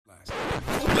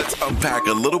Unpack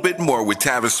a little bit more with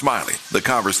Tavis Smiley. The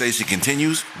conversation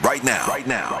continues right now.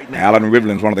 Allan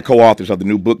Rivlin is one of the co-authors of the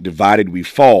new book, Divided We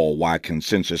Fall, Why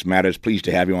Consensus Matters. Pleased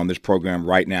to have you on this program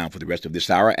right now for the rest of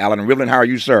this hour. Allan Rivlin, how are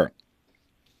you, sir?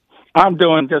 I'm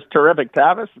doing just terrific,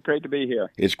 Tavis. It's great to be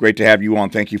here. It's great to have you on.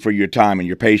 Thank you for your time and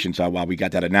your patience while we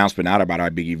got that announcement out about our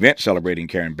big event celebrating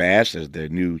Karen Bass as the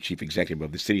new chief executive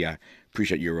of the city. I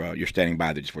appreciate your standing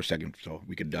by there just for a second so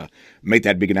we could make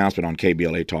that big announcement on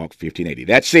KBLA Talk 1580.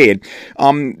 That said,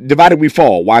 divided we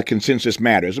fall, why consensus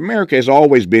matters. America has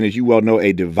always been, as you well know,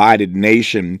 a divided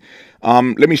nation.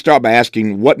 Let me start by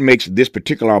asking what makes this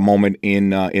particular moment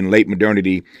in late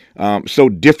modernity so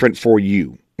different for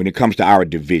you when it comes to our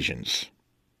divisions?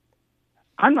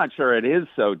 I'm not sure it is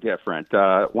so different.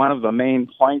 One of the main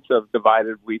points of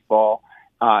Divided We Fall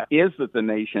is that the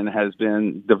nation has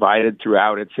been divided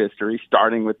throughout its history,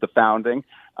 starting with the founding.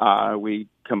 We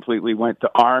completely went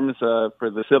to arms for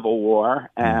the Civil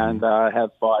War and have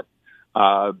fought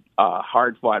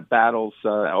hard-fought battles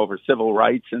over civil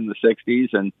rights in the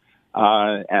 60s.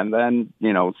 And then,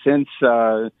 since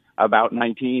about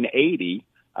 1980,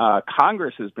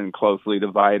 Congress has been closely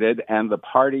divided, and the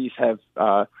parties have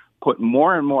put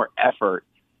more and more effort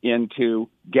into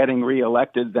getting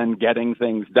reelected than getting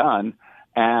things done.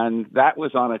 And that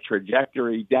was on a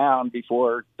trajectory down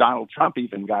before Donald Trump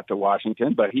even got to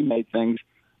Washington, but he made things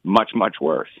much, much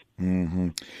worse.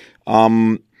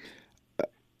 Mm-hmm.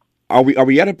 Are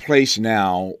we at a place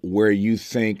now where you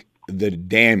think the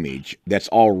damage that's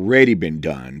already been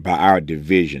done by our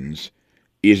divisions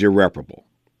is irreparable?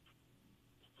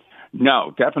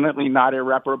 No, definitely not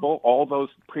irreparable. All those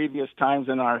previous times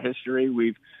in our history,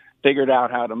 we've figured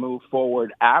out how to move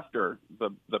forward after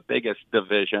the biggest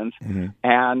divisions. Mm-hmm.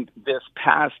 And this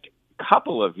past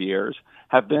couple of years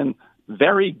have been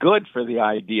very good for the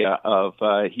idea of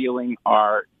healing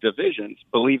our divisions,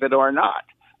 believe it or not.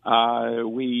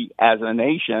 We, as a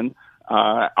nation,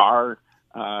 are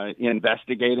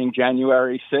investigating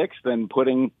January 6th and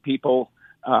putting people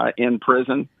in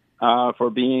prison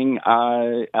for being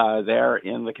there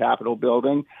in the Capitol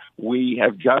building. We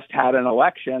have just had an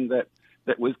election that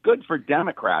was good for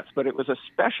Democrats, but it was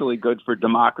especially good for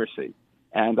democracy.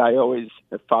 And I always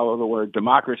follow the word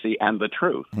democracy and the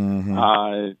truth.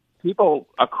 Mm-hmm. People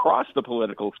across the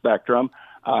political spectrum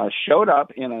showed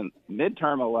up in a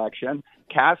midterm election,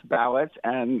 cast ballots,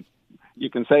 and you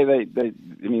can say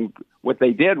what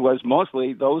they did was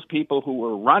mostly those people who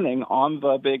were running on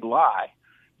the big lie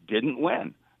didn't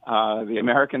win. The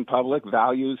American public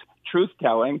values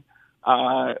truth-telling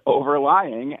over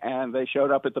lying, and they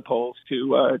showed up at the polls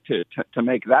to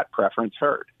make that preference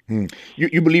heard.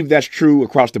 You believe that's true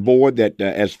across the board, that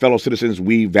as fellow citizens,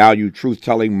 we value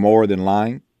truth-telling more than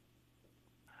lying?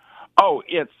 Oh,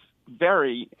 it's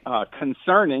very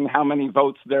concerning how many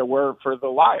votes there were for the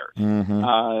liars. Mm-hmm.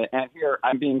 And here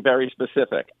I'm being very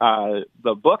specific.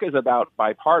 The book is about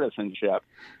bipartisanship,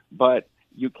 but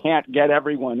you can't get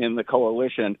everyone in the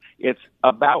coalition. It's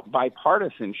about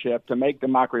bipartisanship to make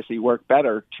democracy work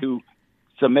better, to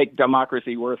make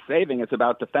democracy worth saving. It's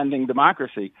about defending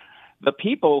democracy. The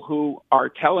people who are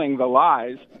telling the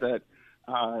lies that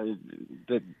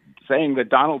saying that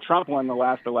Donald Trump won the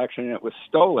last election and it was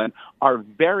stolen are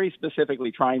very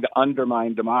specifically trying to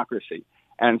undermine democracy.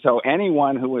 And so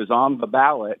anyone who is on the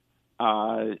ballot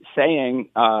saying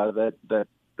that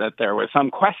there was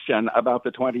some question about the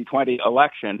 2020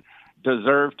 election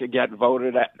deserved to get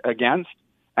voted against,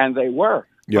 and they were.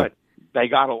 Yeah. But they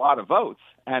got a lot of votes.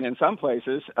 And in some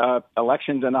places,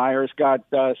 election deniers got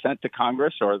sent to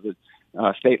Congress or the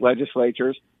state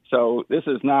legislatures. So this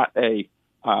is not an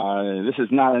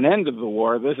end of the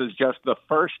war. This is just the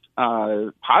first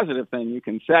positive thing you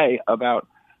can say about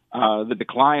the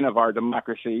decline of our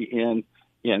democracy in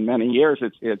many years.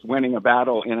 It's winning a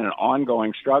battle in an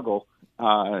ongoing struggle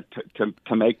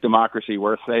to make democracy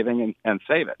worth saving and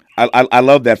save it. I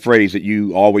love that phrase that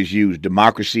you always use,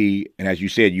 democracy, and as you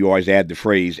said, you always add the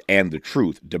phrase "and the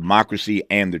truth." Democracy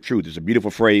and the truth. It's a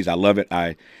beautiful phrase. I love it.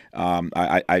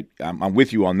 I'm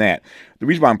with you on that. The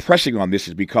reason why I'm pressing on this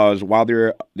is because while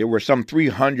there were some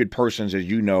 300 persons, as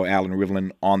you know, Allan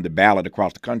Rivlin, on the ballot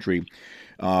across the country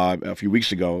a few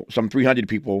weeks ago, some 300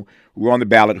 people who were on the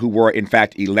ballot who were, in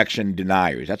fact, election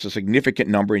deniers. That's a significant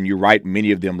number, and you're right,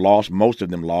 many of them lost. Most of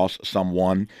them lost. Some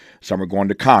won. Some are going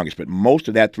to Congress. But most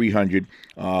of that 300,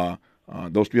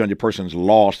 those 300 persons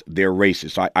lost their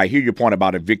races. So I hear your point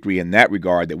about a victory in that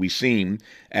regard, that we seem,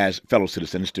 as fellow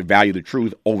citizens, to value the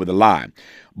truth over the lie.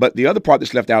 But the other part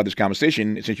that's left out of this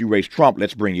conversation, since you raised Trump,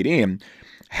 let's bring it in.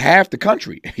 Half the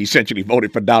country essentially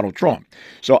voted for Donald Trump.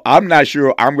 So I'm not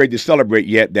sure I'm ready to celebrate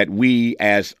yet that we,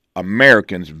 as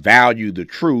Americans value the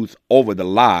truth over the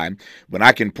lie when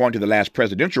I can point to the last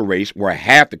presidential race where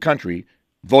half the country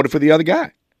voted for the other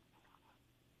guy?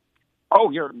 Oh,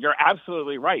 you're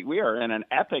absolutely right. We are in an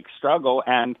epic struggle,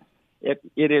 and it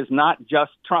is not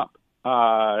just Trump.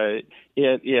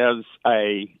 It is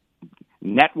a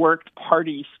networked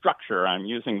party structure. I'm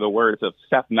using the words of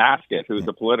Seth Maskett, who's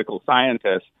a political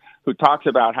scientist, who talks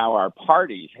about how our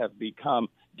parties have become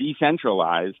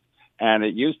decentralized. And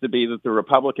it used to be that the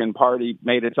Republican Party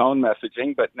made its own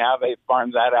messaging, but now they've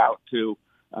farmed that out to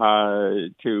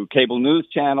cable news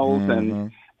channels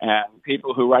and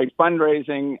people who write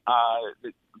fundraising.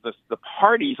 The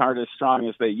parties aren't as strong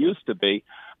as they used to be,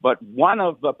 but one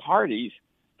of the parties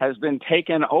has been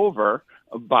taken over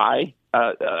by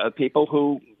people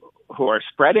who are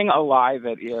spreading a lie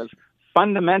that is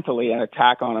fundamentally an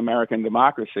attack on American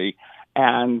democracy,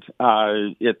 and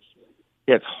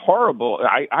it's horrible.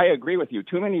 I agree with you.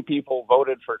 Too many people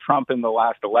voted for Trump in the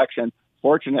last election.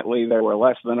 Fortunately, there were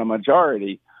less than a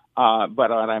majority. But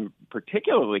what I'm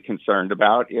particularly concerned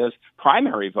about is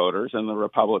primary voters on the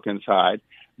Republican side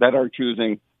that are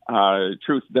choosing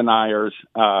truth deniers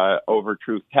over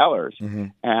truth tellers.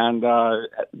 And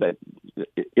that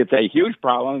it's a huge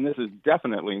problem. And this is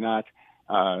definitely not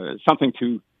something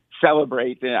to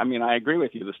celebrate. I mean, I agree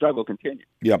with you. The struggle continues.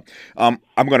 Yeah. I'm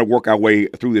going to work our way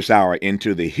through this hour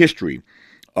into the history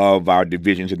of our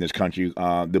divisions in this country.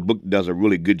 The book does a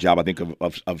really good job, I think,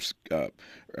 of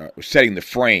setting the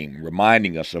frame,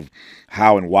 reminding us of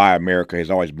how and why America has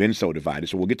always been so divided.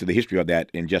 So we'll get to the history of that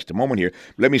in just a moment here.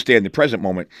 Let me stay in the present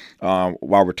moment while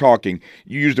we're talking.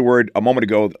 You used the word a moment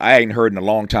ago I ain't heard in a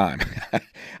long time.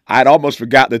 I'd almost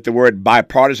forgot that the word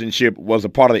bipartisanship was a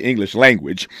part of the English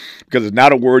language, because it's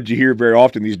not a word you hear very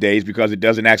often these days, because it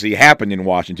doesn't actually happen in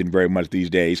Washington very much these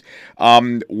days.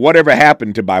 Whatever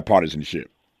happened to bipartisanship?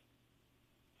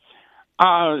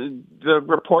 The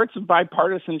reports of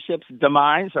bipartisanship's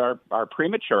demise are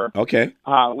premature. Okay.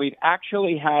 We've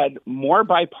actually had more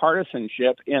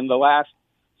bipartisanship in the last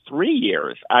 3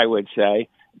 years, I would say,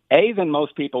 A, than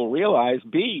most people realize,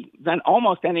 B, than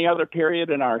almost any other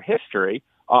period in our history,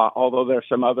 although there's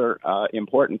some other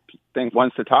important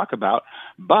ones to talk about.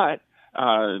 But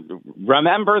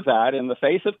remember that in the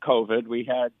face of COVID, we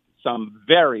had some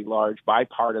very large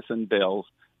bipartisan bills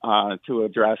to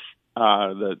address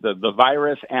the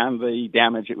virus and the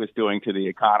damage it was doing to the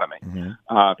economy.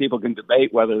 People can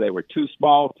debate whether they were too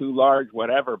small, too large,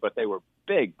 whatever, but they were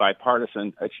big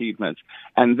bipartisan achievements.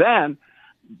 And then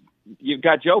you've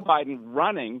got Joe Biden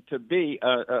running to be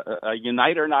a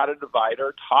uniter, not a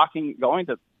divider, going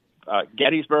to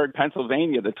Gettysburg,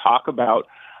 Pennsylvania, to talk about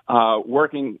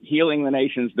healing the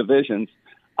nation's divisions.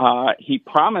 He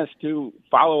promised to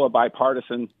follow a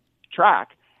bipartisan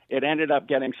track. It ended up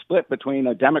getting split between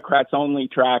a Democrats-only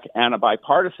track and a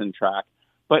bipartisan track.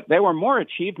 But there were more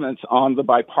achievements on the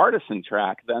bipartisan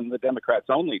track than the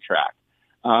Democrats-only track.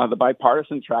 The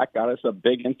bipartisan track got us a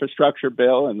big infrastructure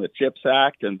bill and the CHIPS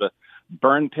Act and the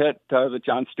burn pit that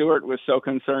Jon Stewart was so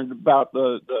concerned about,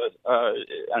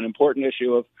 an important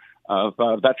issue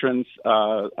of veterans'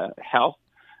 health.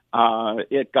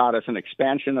 It got us an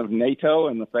expansion of NATO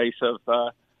in the face of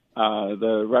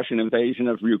the Russian invasion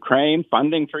of Ukraine,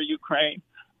 funding for Ukraine.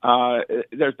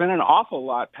 There's been an awful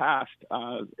lot passed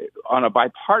on a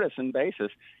bipartisan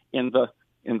basis in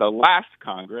the last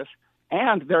Congress,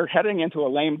 and they're heading into a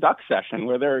lame duck session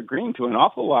where they're agreeing to an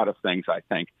awful lot of things, I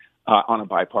think, on a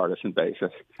bipartisan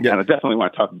basis. Yeah. And I definitely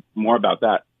want to talk more about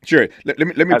that. Sure. Let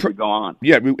me as we go on.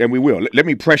 Yeah, and we will. Let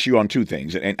me press you on two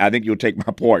things, and I think you'll take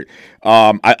my point.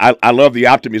 I love the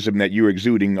optimism that you're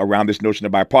exuding around this notion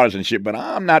of bipartisanship, but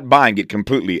I'm not buying it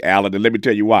completely, Allan. And let me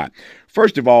tell you why.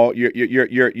 First of all, your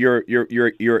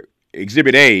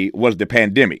Exhibit A was the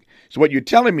pandemic. So what you're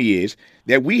telling me is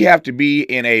that we have to be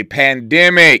in a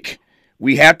pandemic.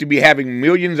 We have to be having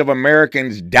millions of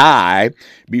Americans die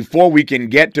before we can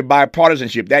get to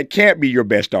bipartisanship. That can't be your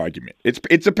best argument.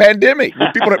 It's a pandemic.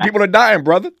 People are dying,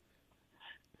 brother.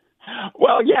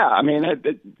 Well, yeah. I mean,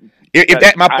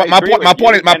 my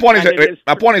point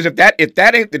is if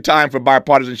that ain't the time for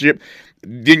bipartisanship,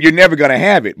 then you're never going to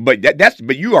have it.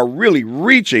 But you are really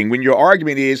reaching when your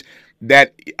argument is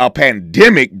that a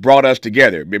pandemic brought us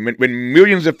together. When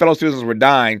millions of fellow citizens were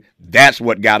dying, that's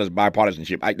what got us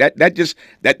bipartisanship.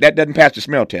 That doesn't pass the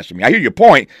smell test for me. I hear your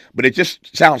point, but it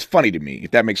just sounds funny to me, if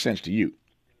that makes sense to you.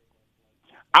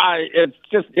 It's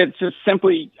just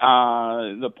simply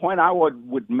the point I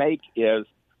would make is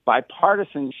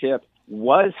bipartisanship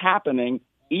was happening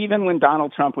even when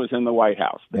Donald Trump was in the White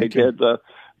House. They did the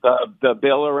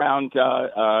bill around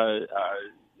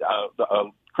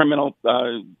criminal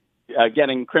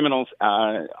getting criminals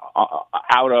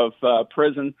out of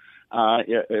prison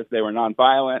if they were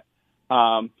nonviolent.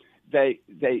 They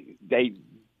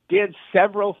did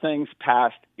several things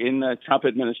passed in the Trump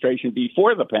administration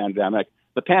before the pandemic.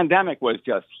 The pandemic was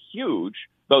just huge.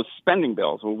 Those spending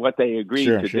bills were what they agreed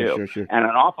to do. Sure. And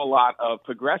an awful lot of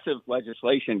progressive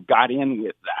legislation got in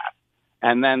with that.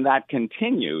 And then that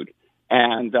continued.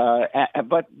 And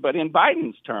but in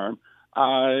Biden's term,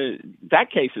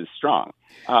 that case is strong.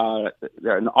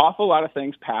 There are an awful lot of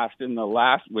things passed in the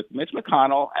last, with Mitch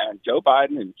McConnell and Joe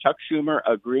Biden and Chuck Schumer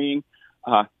agreeing.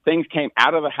 Things came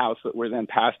out of the House that were then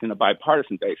passed in a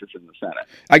bipartisan basis in the Senate.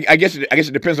 I guess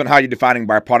it depends on how you're defining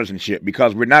bipartisanship,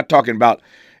 because we're not talking about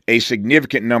a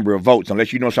significant number of votes,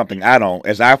 unless you know something I don't.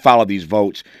 As I follow these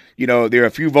votes, there are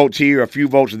a few votes here, a few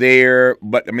votes there,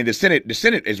 but I mean the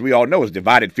Senate, as we all know, is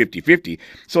divided 50-50.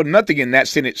 So nothing in that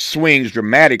Senate swings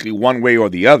dramatically one way or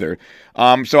the other.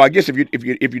 So I guess if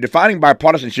you're defining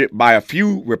bipartisanship by a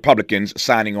few Republicans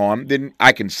signing on, then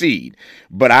I concede.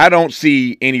 But I don't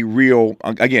see any real.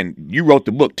 Again, you wrote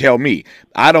the book. Tell me,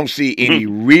 I don't see any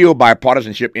real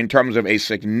bipartisanship in terms of a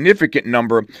significant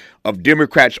number of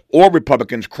Democrats or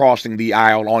Republicans crossing the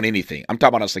aisle on anything. I'm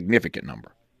talking about a significant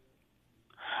number.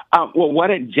 Well, what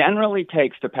it generally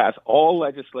takes to pass all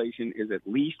legislation is at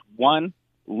least one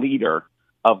leader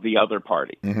of the other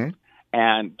party. Mm-hmm.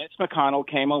 And Mitch McConnell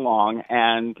came along,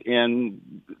 and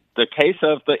in the case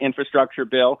of the infrastructure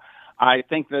bill, I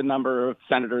think the number of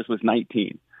senators was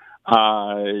 19,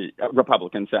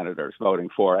 Republican senators voting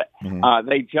for it. Mm-hmm.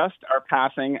 They just are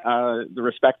passing the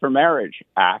Respect for Marriage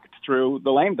Act through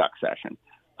the lame duck session.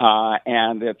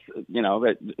 And it's,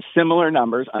 similar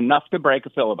numbers, enough to break a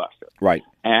filibuster. Right.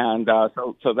 And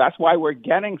so that's why we're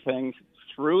getting things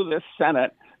through this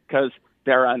Senate, because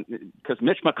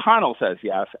Mitch McConnell says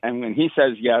yes, and when he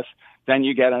says yes, then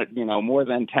you get more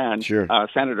than 10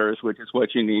 senators, which is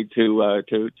what you need to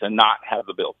not have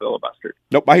the bill filibustered.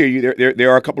 Nope, I hear you.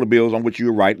 There are a couple of bills on which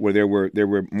you're right, where there were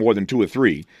more than 2 or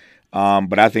 3.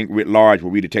 But I think writ large, were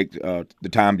we to take the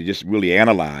time to just really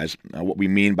analyze what we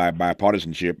mean by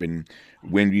bipartisanship, and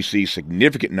when you see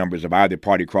significant numbers of either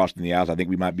party crossing the aisles, I think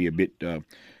we might be a bit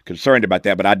concerned about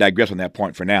that. But I digress on that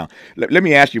point for now. Let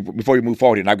me ask you, before you move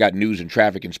forward, and I've got news and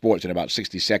traffic and sports in about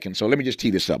 60 seconds, so let me just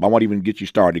tee this up. I won't even get you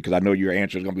started, because I know your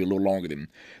answer is going to be a little longer than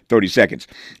 30 seconds.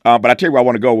 But I'll tell you where I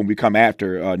want to go when we come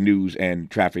after news and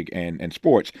traffic and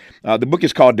sports. The book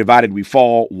is called Divided We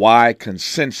Fall: Why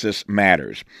Consensus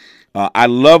Matters. I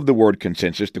love the word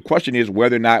consensus. The question is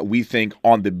whether or not we think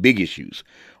on the big issues,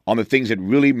 on the things that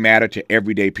really matter to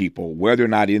everyday people, whether or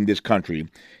not in this country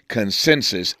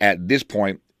consensus at this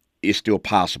point is still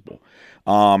possible.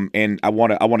 And I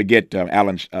want to get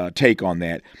Allan's take on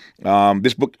that.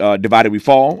 This book, Divided We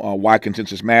Fall: Why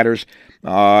Consensus Matters,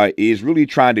 is really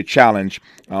trying to challenge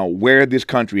where this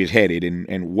country is headed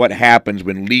and what happens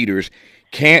when leaders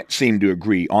can't seem to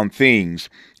agree on things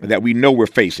that we know we're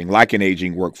facing, like an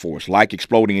aging workforce, like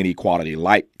exploding inequality,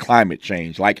 like climate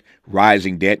change, like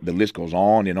rising debt. The list goes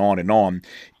on and on and on.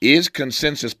 Is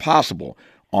consensus possible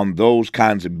on those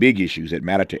kinds of big issues that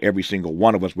matter to every single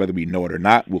one of us, whether we know it or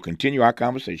not? We'll continue our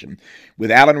conversation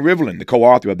with Allan Rivlin, the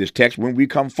co-author of this text, when we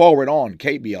come forward on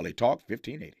KBLA Talk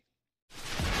 1580.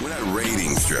 We're not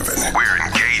ratings driven. We're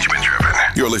engagement driven.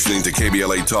 You're listening to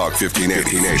KBLA Talk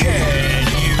 1580.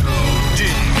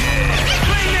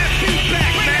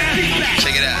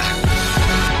 Check it out.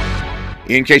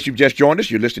 In case you've just joined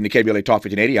us, you're listening to KBLA Talk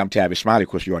 1580. I'm Tavis, Smiley. Of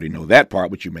course, you already know that part,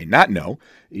 but you may not know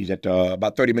is that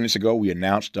about 30 minutes ago, we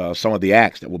announced some of the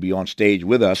acts that will be on stage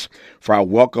with us for our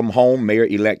Welcome Home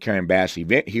Mayor-elect Karen Bass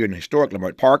event here in historic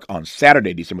Leimert Park on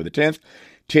Saturday, December the 10th,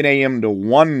 10 a.m. to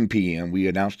 1 p.m. We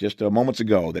announced just moments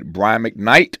ago that Brian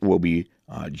McKnight will be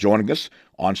joining us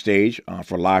on stage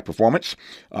for a live performance.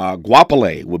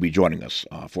 Guapale will be joining us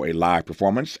for a live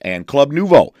performance, and Club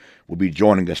Nouveau will be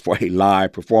joining us for a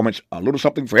live performance. A little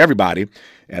something for everybody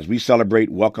as we celebrate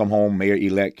Welcome Home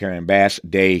Mayor-elect Karen Bass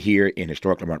Day here in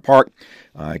historic Leimert Park.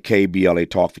 KBLA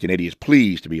Talk 1580 is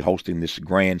pleased to be hosting this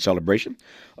grand celebration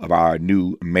of our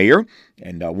new mayor,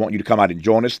 and I want you to come out and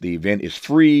join us. The event is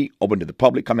free, open to the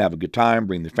public. Come have a good time,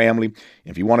 bring the family.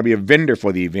 If you want to be a vendor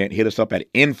for the event, hit us up at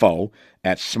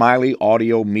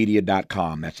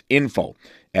info@smileyAudiomedia.com. That's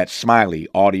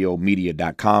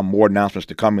info@smileyAudiomedia.com. More announcements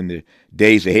to come in the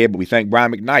days ahead, but we thank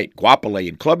Brian McKnight, Guapale,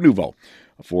 and Club Nouveau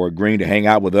for agreeing to hang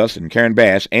out with us and Karen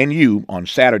Bass and you on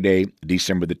Saturday,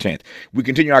 December the 10th. We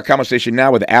continue our conversation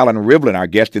now with Allan Rivlin, our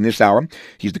guest in this hour.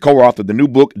 He's the co-author of the new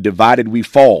book, Divided We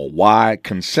Fall, Why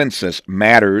Consensus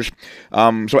Matters.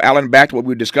 So, Allan, back to what we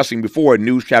were discussing before,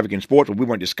 news, traffic, and sports. When we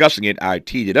weren't discussing it, I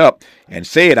teed it up and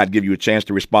said I'd give you a chance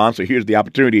to respond. So here's the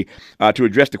opportunity to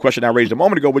address the question I raised a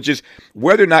moment ago, which is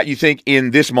whether or not you think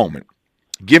in this moment,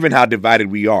 given how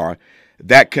divided we are,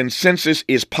 that consensus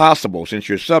is possible, since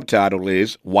your subtitle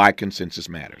is Why Consensus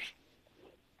Matters.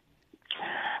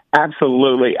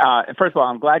 Absolutely. First of all,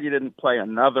 I'm glad you didn't play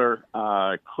another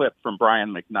clip from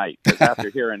Brian McKnight, because after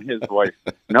hearing his voice,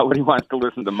 nobody wants to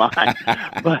listen to mine.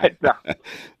 But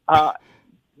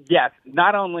yes,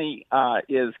 not only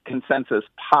is consensus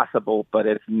possible, but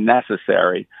it's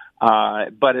necessary.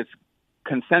 But it's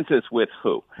consensus with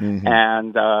who? Mm-hmm.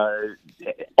 And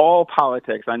all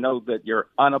politics, I know that you're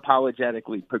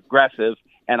unapologetically progressive,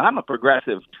 and I'm a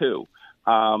progressive too.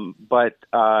 But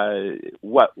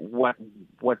what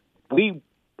we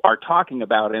are talking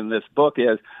about in this book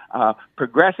is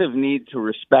progressives need to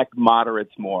respect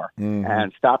moderates more, mm-hmm.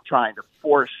 and stop trying to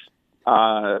force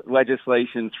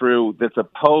legislation through that's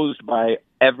opposed by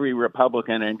every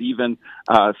Republican and even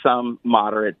some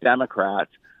moderate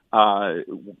Democrats.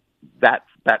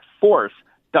 That force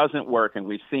doesn't work, and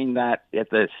we've seen that at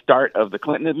the start of the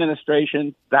Clinton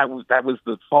administration. That was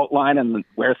the fault line and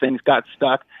where things got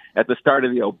stuck. At the start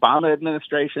of the Obama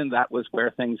administration, that was where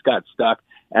things got stuck.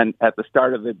 And at the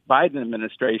start of the Biden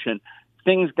administration,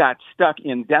 things got stuck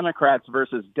in Democrats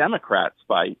versus Democrats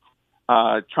fights,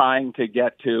 trying to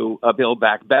get to a Build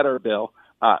Back Better bill.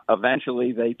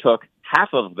 Eventually, they took half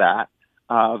of that,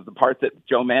 the part that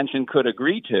Joe Manchin could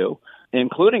agree to,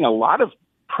 including a lot of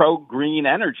pro-green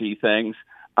energy things,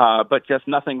 but just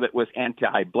nothing that was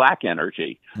anti-black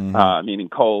energy, mm-hmm. Meaning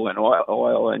coal and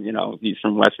oil. And, he's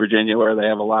from West Virginia, where they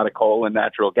have a lot of coal and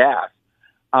natural gas.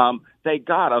 They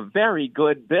got a very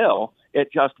good bill.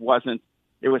 It just wasn't.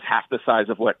 It was half the size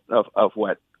of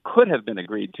what could have been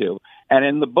agreed to. And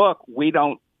in the book, we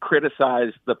don't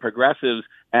criticize the progressives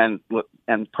and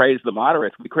praise the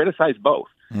moderates. We criticize both.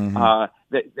 Mm-hmm.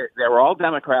 They were all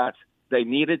Democrats. They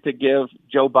needed to give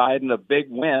Joe Biden a big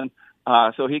win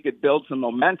so he could build some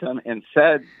momentum.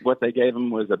 Instead, what they gave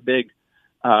him was a big.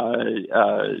 The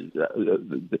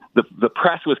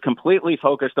press was completely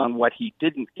focused on what he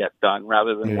didn't get done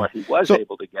rather than what he was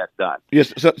able to get done.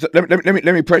 Yes. So let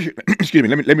me pressure. Excuse me.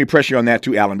 Let me press you on that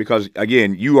too, Allan, because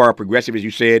again, you are a progressive, as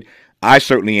you said. I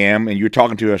certainly am, and you're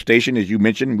talking to a station, as you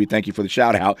mentioned. We thank you for the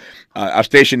shout out. A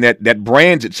station that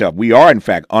brands itself. We are, in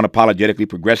fact, unapologetically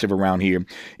progressive around here,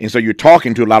 and so you're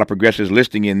talking to a lot of progressives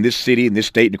listening in this city, in this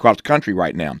state, and across the country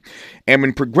right now. And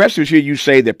when progressives hear you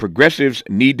say that progressives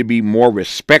need to be more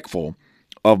respectful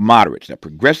of moderates, that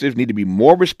progressives need to be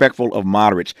more respectful of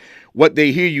moderates, what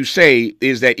they hear you say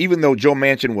is that even though Joe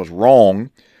Manchin was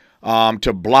wrong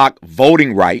to block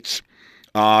voting rights.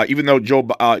 Even though Joe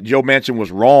Manchin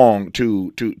was wrong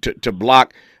to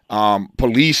block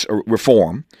police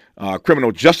reform,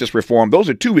 criminal justice reform, those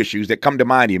are two issues that come to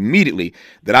mind immediately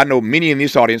that I know many in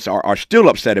this audience are still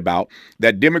upset about,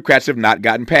 that Democrats have not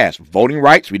gotten passed. Voting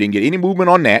rights, we didn't get any movement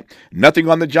on that. Nothing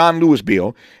on the John Lewis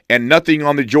bill, and nothing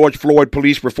on the George Floyd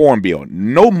police reform bill.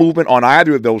 No movement on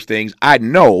either of those things. I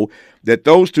know that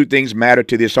those two things matter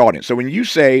to this audience. So when you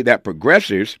say that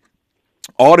progressives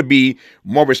ought to be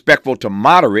more respectful to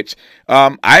moderates,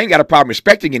 I ain't got a problem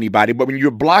respecting anybody, but when you're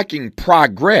blocking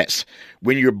progress,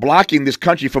 when you're blocking this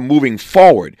country from moving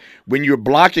forward, when you're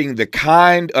blocking the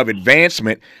kind of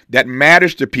advancement that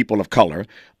matters to people of color,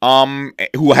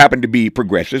 who happen to be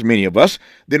progressives, many of us,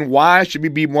 then why should we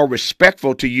be more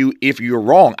respectful to you if you're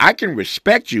wrong? I can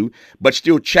respect you, but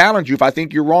still challenge you if I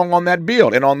think you're wrong on that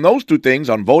bill. And on those two things,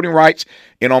 on voting rights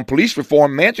and on police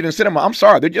reform, Manchin and Sinema, I'm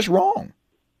sorry, they're just wrong.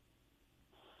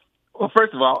 Well,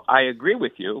 first of all, I agree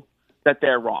with you that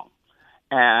they're wrong.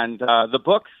 And the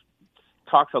book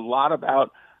talks a lot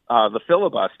about the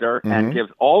filibuster, mm-hmm. and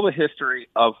gives all the history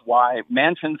of why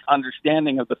Manchin's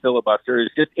understanding of the filibuster is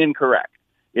just incorrect.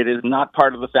 It is not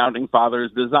part of the Founding Fathers'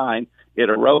 design.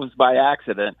 It arose by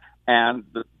accident. And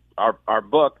our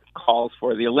book calls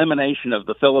for the elimination of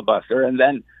the filibuster, and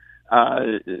then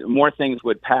more things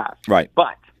would pass. Right.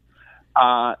 But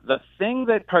the thing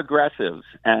that progressives,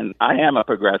 and I am a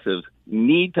progressive,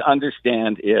 need to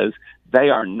understand is they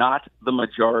are not the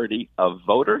majority of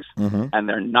voters, mm-hmm. and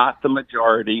they're not the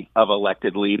majority of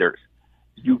elected leaders.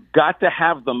 You've got to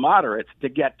have the moderates to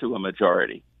get to a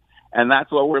majority. And that's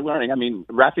what we're learning. I mean,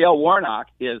 Raphael Warnock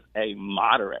is a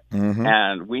moderate, mm-hmm.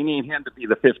 and we need him to be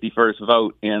the 51st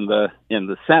vote in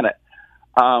the Senate.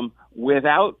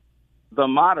 Without the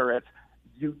moderates,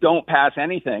 you don't pass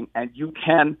anything, and you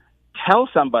can tell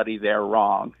somebody they're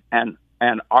wrong and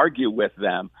argue with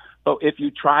them. But if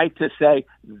you try to say,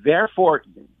 therefore,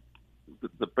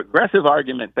 the progressive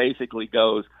argument basically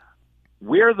goes,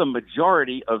 we're the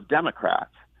majority of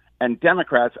Democrats, and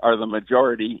Democrats are the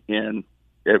majority in,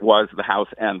 it was the House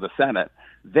and the Senate.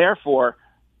 Therefore,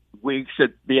 we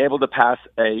should be able to pass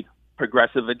a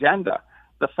progressive agenda.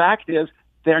 The fact is,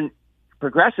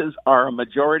 progressives are a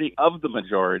majority of the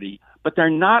majority, but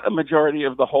they're not a majority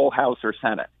of the whole House or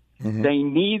Senate. Mm-hmm. They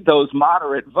need those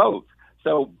moderate votes.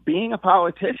 So being a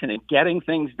politician and getting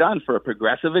things done for a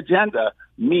progressive agenda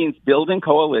means building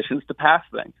coalitions to pass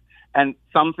things. And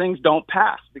some things don't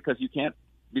pass because you can't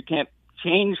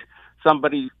change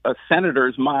a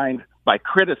senator's mind by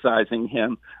criticizing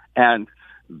him and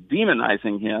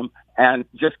demonizing him and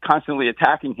just constantly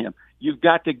attacking him. You've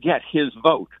got to get his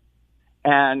vote.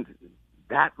 And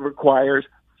that requires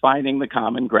finding the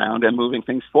common ground and moving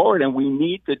things forward. And we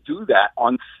need to do that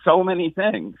on so many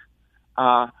things.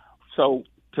 So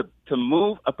to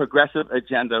move a progressive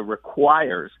agenda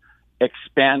requires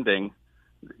expanding,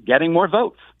 getting more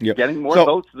votes, getting more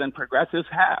votes than progressives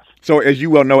have. So as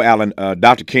you well know, Allan,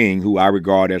 Dr. King, who I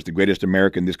regard as the greatest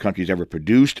American this country has ever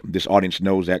produced, this audience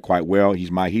knows that quite well.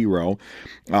 He's my hero.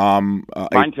 Mine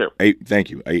too. Thank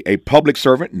you. A public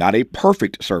servant, not a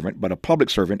perfect servant, but a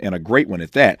public servant, and a great one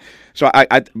at that. So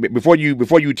I before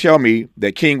you tell me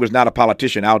that King was not a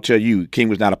politician, I'll tell you King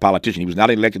was not a politician. He was not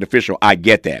an elected official. I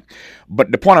get that.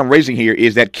 But the point I'm raising here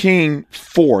is that King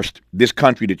forced this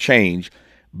country to change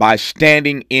by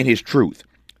standing in his truth.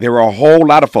 There were a whole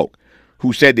lot of folk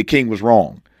who said that King was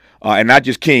wrong. And not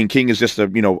just King. King is just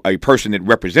a person that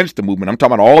represents the movement. I'm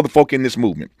talking about all the folk in this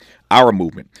movement, our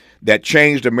movement, that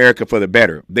changed America for the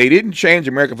better. They didn't change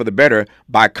America for the better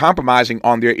by compromising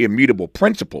on their immutable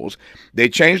principles. They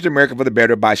changed America for the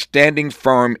better by standing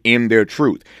firm in their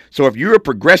truth. So if you're a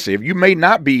progressive, you may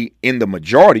not be in the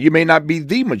majority. You may not be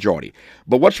the majority.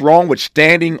 But what's wrong with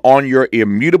standing on your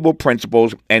immutable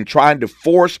principles and trying to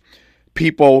force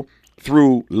people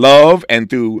through love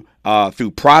and through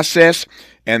process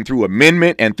and through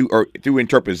amendment and through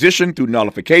interposition, through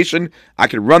nullification? I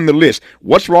could run the list.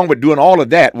 What's wrong with doing all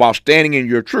of that while standing in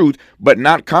your truth, but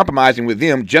not compromising with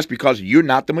them just because you're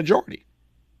not the majority?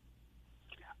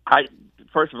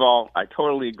 First of all, I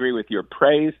totally agree with your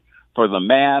praise for the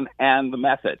man and the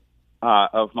method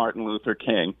of Martin Luther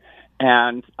King,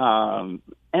 and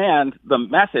the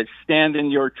message: stand in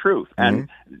your truth. And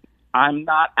I'm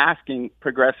not asking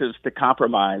progressives to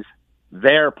compromise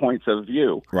their points of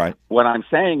view. Right. What I'm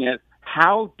saying is,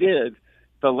 how did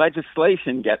the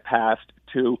legislation get passed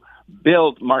to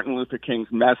build Martin Luther King's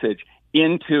message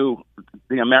into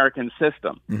the American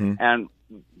system? Mm-hmm. And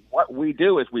what we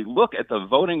do is we look at the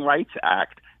Voting Rights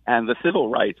Act and the Civil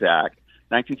Rights Act,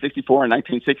 1964 and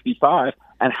 1965,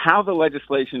 and how the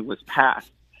legislation was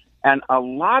passed. And a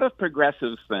lot of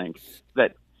progressives think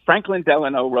that Franklin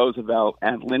Delano Roosevelt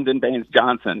and Lyndon Baines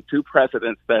Johnson, two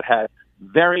presidents that had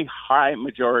very high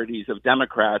majorities of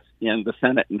Democrats in the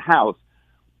Senate and House,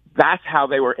 that's how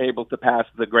they were able to pass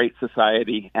the Great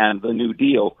Society and the New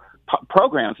Deal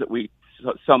programs that we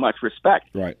so much respect.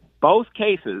 Right. Both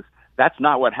cases, that's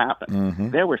not what happened. Mm-hmm.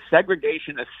 There were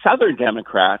segregationist Southern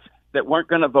Democrats that weren't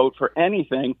going to vote for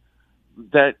anything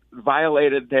that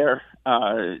violated their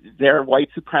white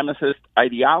supremacist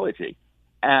ideology.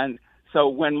 And so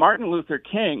when Martin Luther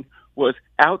King was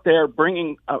out there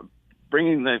bringing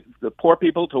the poor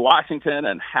people to Washington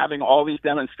and having all these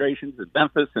demonstrations in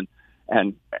Memphis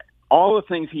and all the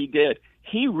things he did,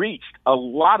 he reached a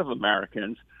lot of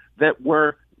Americans that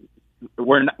were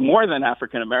more than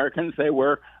African Americans. They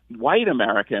were white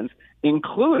Americans,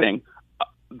 including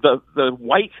the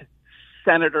white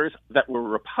senators that were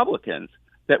Republicans,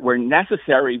 that were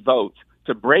necessary votes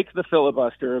to break the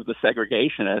filibuster of the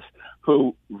segregationists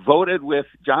who voted with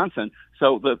Johnson.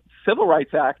 So the Civil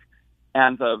Rights Act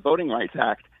and the Voting Rights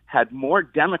Act had more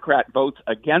Democrat votes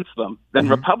against them than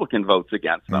Republican votes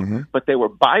against them, but they were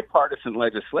bipartisan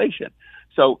legislation.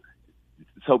 So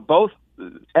both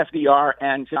FDR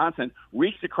and Johnson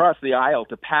reached across the aisle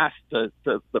to pass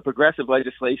the progressive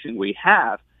legislation we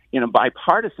have in a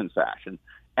bipartisan fashion.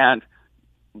 And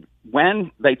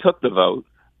when they took the vote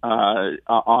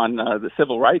on the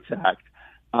Civil Rights Act,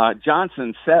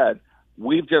 Johnson said,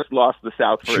 "We've just lost the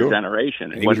South for a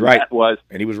generation." And he was right.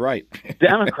 And he was right.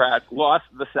 Democrats lost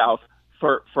the South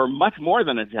for much more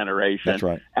than a generation. That's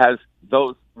right. As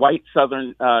those white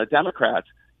Southern Democrats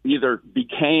either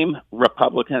became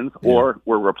Republicans or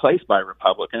were replaced by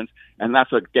Republicans, and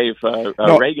that's what gave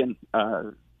Reagan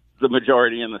the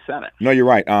majority in the Senate. No, you're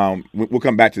right. We'll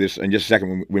come back to this in just a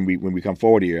second when we come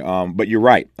forward here. But you're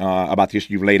right about the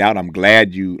history you've laid out. I'm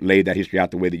glad you laid that history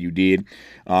out the way that you did.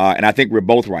 And I think we're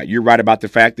both right. You're right about the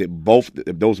fact that both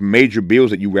those major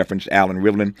bills that you referenced, Allan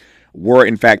Rivlin, were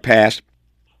in fact passed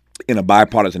in a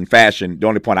bipartisan fashion. The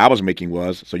only point I was making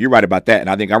was, so you're right about that, and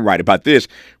I think I'm right about this,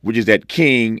 which is that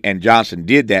King and Johnson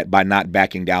did that by not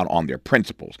backing down on their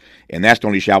principles. And that's the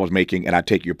only issue I was making, and I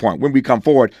take your point. When we come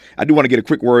forward, I do want to get a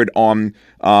quick word on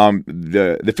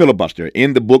the filibuster.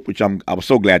 In the book, which I was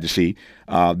so glad to see,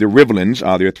 the Rivlins,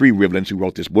 there are three Rivlins who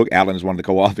wrote this book. Allan is one of the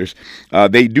co-authors.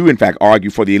 They do, in fact, argue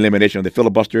for the elimination of the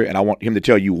filibuster, and I want him to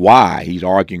tell you why he's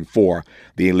arguing for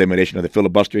the elimination of the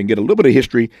filibuster and get a little bit of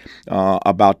history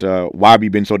about why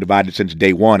we've been so divided since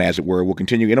day one, as it were. We'll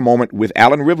continue in a moment with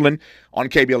Allan Rivlin on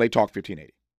KBLA Talk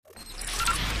 1580.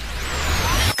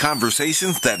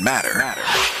 Conversations that matter.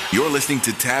 You're listening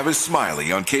to Tavis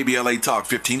Smiley on KBLA Talk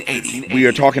 1580. We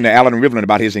are talking to Allan Rivlin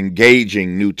about his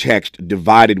engaging new text,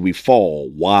 Divided We Fall,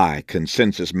 Why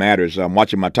Consensus Matters. I'm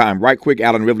watching my time. Right quick,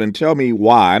 Allan Rivlin, tell me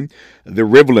why the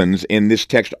Rivlins in this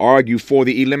text argue for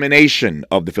the elimination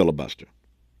of the filibuster.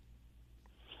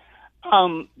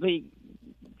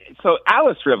 So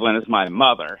Alice Rivlin is my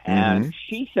mother, and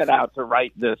she set out to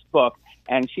write this book,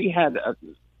 and she had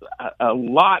a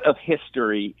lot of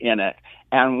history in it.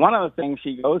 And one of the things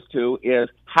she goes to is,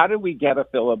 how did we get a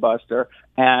filibuster?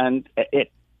 And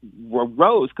it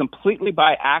arose completely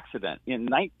by accident in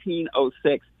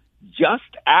 1906,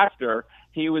 just after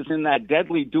he was in that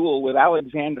deadly duel with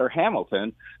Alexander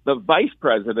Hamilton. The vice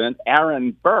president,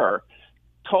 Aaron Burr,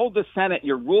 told the Senate,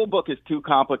 your rule book is too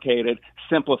complicated,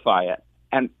 simplify it.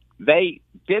 And they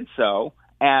did so,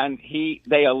 and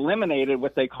they eliminated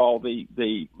what they call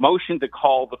the motion to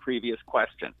call the previous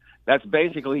question. That's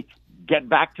basically get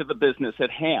back to the business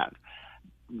at hand.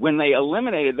 When they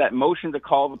eliminated that motion to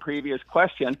call the previous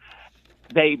question,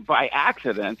 they, by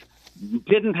accident,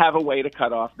 didn't have a way to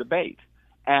cut off debate.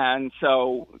 And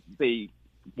so the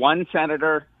one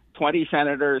senator, 20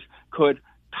 senators could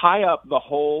tie up the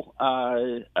whole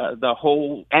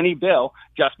any bill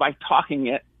just by talking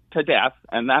it to death,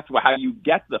 and that's how you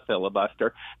get the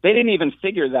filibuster. They didn't even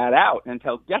figure that out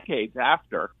until decades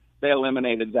after they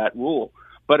eliminated that rule.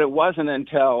 But it wasn't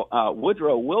until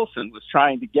Woodrow Wilson was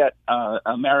trying to get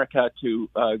America to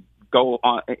go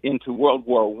on into World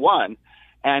War I,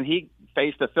 and he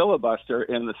faced a filibuster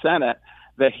in the Senate,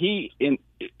 that he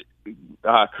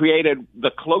created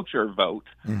the cloture vote,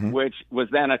 which was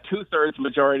then a 2/3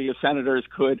 majority of senators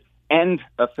could end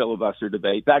a filibuster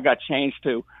debate. That got changed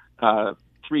to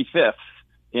 3/5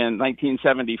 in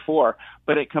 1974,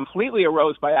 but it completely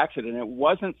arose by accident. It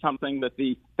wasn't something that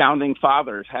the founding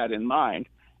fathers had in mind,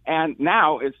 and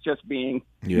now it's just being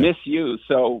misused.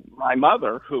 So my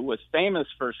mother, who was famous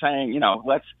for saying,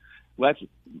 let's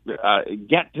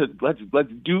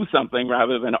do something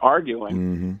rather than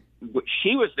arguing,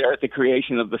 she was there at the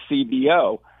creation of the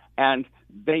CBO, and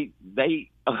they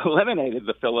eliminated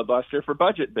the filibuster for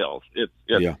budget bills. It's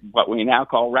what we now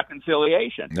call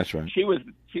reconciliation. That's right. She was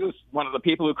one of the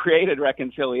people who created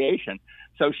reconciliation.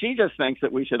 So she just thinks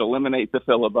that we should eliminate the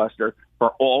filibuster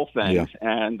for all things,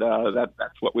 and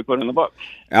that's what we put in the book.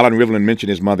 Allan Rivlin mentioned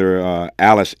his mother,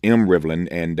 Alice M. Rivlin,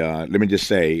 and let me just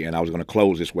say, and I was going to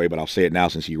close this way, but I'll say it now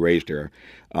since he raised her.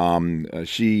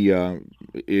 She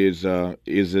is an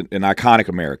iconic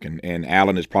American, and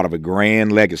Allan is part of a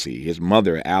grand legacy. His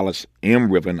mother, Alice M.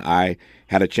 Rivlin, I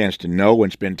had a chance to know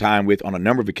and spend time with on a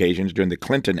number of occasions during the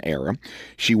Clinton era.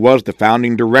 She was the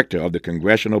founding director of the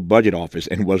Congressional Budget Office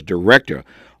and was director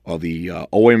of the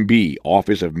OMB,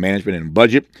 Office of Management and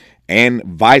Budget, and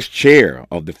vice chair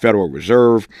of the Federal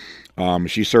Reserve.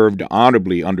 She served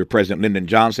honorably under President Lyndon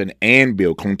Johnson and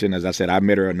Bill Clinton. As I said, I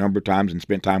met her a number of times and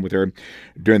spent time with her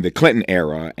during the Clinton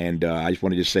era. And I just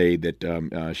wanted to say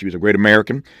that she was a great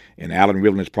American, and Allan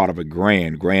Rivlin is part of a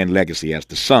grand legacy as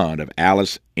the son of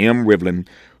Alice M. Rivlin,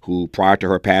 who, prior to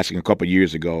her passing a couple of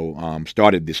years ago,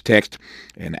 started this text.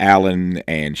 And Allan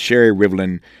and Sherry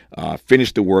Rivlin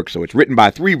finished the work. So it's written by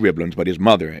three Rivlins, but his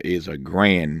mother is a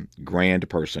grand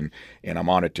person. And I'm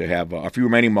honored to have a few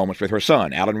remaining moments with her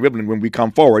son, Allan Rivlin, when we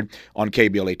come forward on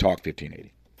KBLA Talk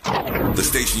 1580. The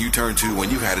station you turn to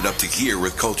when you had it up to gear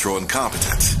with cultural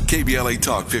incompetence. KBLA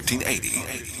Talk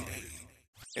 1580.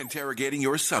 Interrogating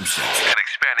your assumptions and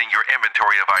expanding your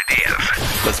inventory of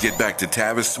ideas. Let's get back to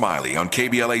Tavis Smiley on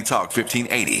KBLA Talk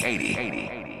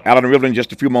 1580. Allan Rivlin,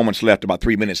 just a few moments left, about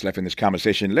 3 minutes left in this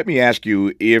conversation. Let me ask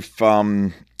you, if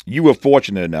you were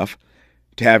fortunate enough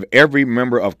to have every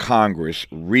member of Congress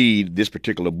read this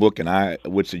particular book, and I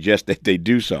would suggest that they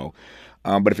do so,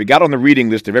 But if it got on the reading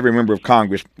list of every member of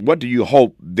Congress, what do you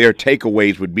hope their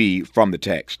takeaways would be from the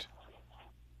text?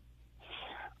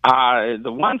 The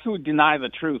ones who deny the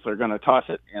truth are going to toss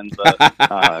it in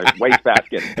the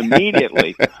wastebasket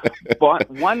immediately. But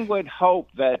one would hope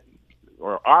that,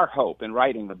 or our hope in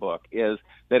writing the book, is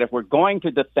that if we're going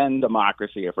to defend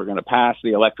democracy, if we're going to pass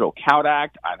the Electoral Count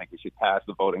Act, I think we should pass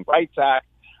the Voting Rights Act.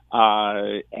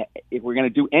 If we're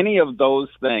going to do any of those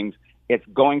things, it's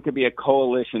going to be a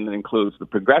coalition that includes the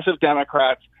progressive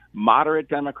Democrats, moderate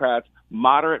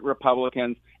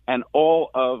Republicans, and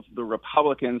all of the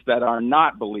Republicans that are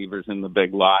not believers in the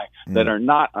big lie, that are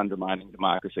not undermining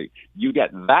democracy. You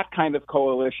get that kind of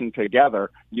coalition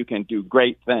together, you can do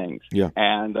great things,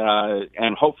 and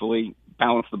hopefully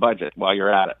balance the budget while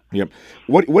you're at it. Yep.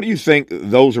 What do you think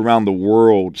those around the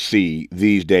world see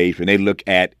these days when they look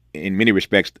at, in many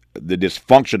respects, the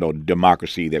dysfunctional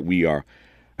democracy that we are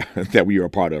a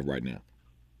part of right now?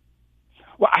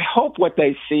 Well, I hope what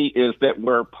they see is that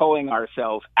we're pulling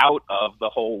ourselves out of the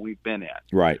hole we've been in.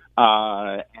 Right.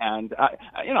 I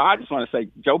just want to say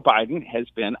Joe Biden has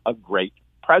been a great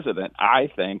president. I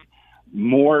think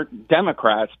more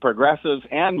Democrats, progressives,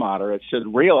 and moderates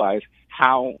should realize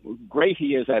how great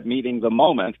he is at meeting the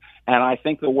moment. And I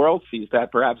think the world sees that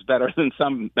perhaps better than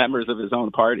some members of his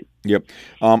own party. Yep.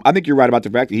 I think you're right about the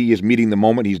fact that he is meeting the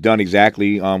moment. He's done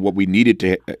exactly what we needed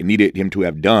him to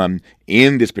have done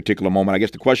in this particular moment. I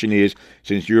guess the question is,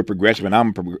 since you're a progressive and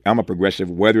I'm a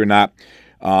progressive, whether or not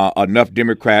enough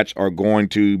Democrats are going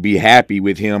to be happy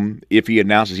with him if he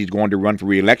announces he's going to run for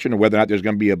re-election, or whether or not there's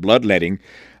going to be a bloodletting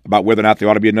about whether or not there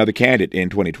ought to be another candidate in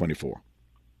 2024.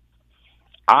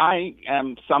 I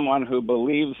am someone who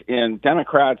believes in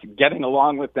Democrats getting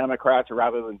along with Democrats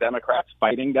rather than Democrats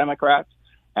fighting Democrats.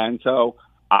 And so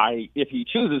if he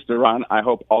chooses to run, I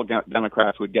hope all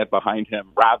Democrats would get behind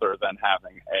him rather than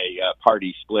having a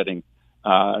party-splitting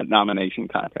nomination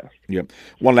contest. Yep.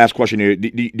 One last question here.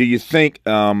 Do you think,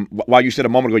 while you said a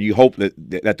moment ago, you hope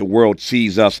that the world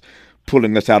sees us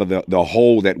pulling us out of the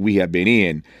hole that we have been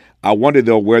in, I wonder,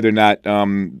 though, whether or not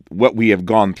what we have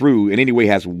gone through in any way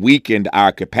has weakened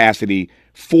our capacity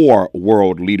for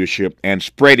world leadership and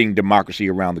spreading democracy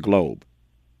around the globe.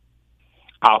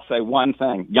 I'll say one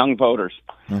thing, young voters.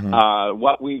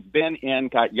 What we've been in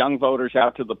got young voters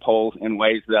out to the polls in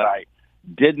ways that I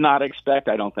did not expect.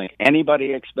 I don't think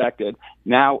anybody expected.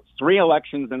 Now, 3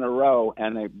 elections in a row,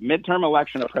 and a midterm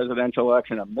election, a presidential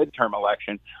election, a midterm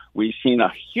election, we've seen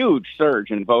a huge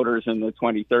surge in voters in the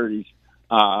 2030s.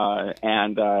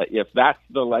 And if that's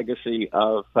the legacy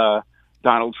of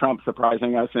Donald Trump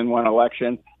surprising us in one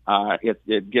election,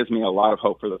 it gives me a lot of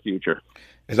hope for the future.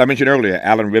 As I mentioned earlier,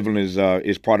 Allan Rivlin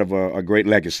is part of a great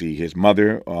legacy. His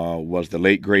mother was the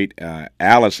late, great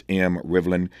Alice M.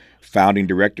 Rivlin, founding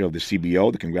director of the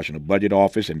CBO, the Congressional Budget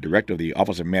Office, and director of the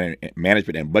Office of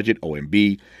Management and Budget,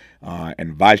 OMB,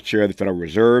 and vice chair of the Federal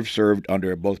Reserve, served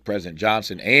under both President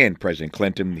Johnson and President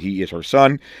Clinton. He is her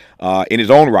son. In his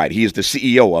own right, he is the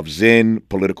CEO of Zen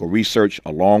Political Research,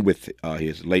 along with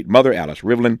his late mother, Alice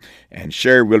Rivlin, and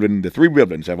Sherry Rivlin. The 3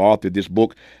 Rivlins have authored this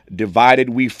book,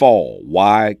 Divided We Fall,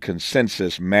 Why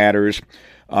Consensus Matters.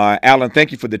 Allan,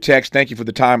 thank you for the text. Thank you for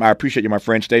the time. I appreciate you, my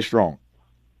friend. Stay strong.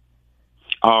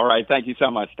 All right. Thank you so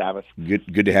much, Tavis.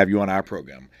 Good to have you on our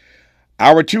program.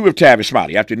 Hour 2 of Tavis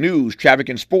Smiley. After news, traffic,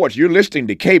 and sports, you're listening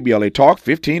to KBLA Talk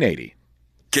 1580.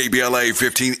 KBLA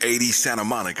 1580 Santa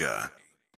Monica.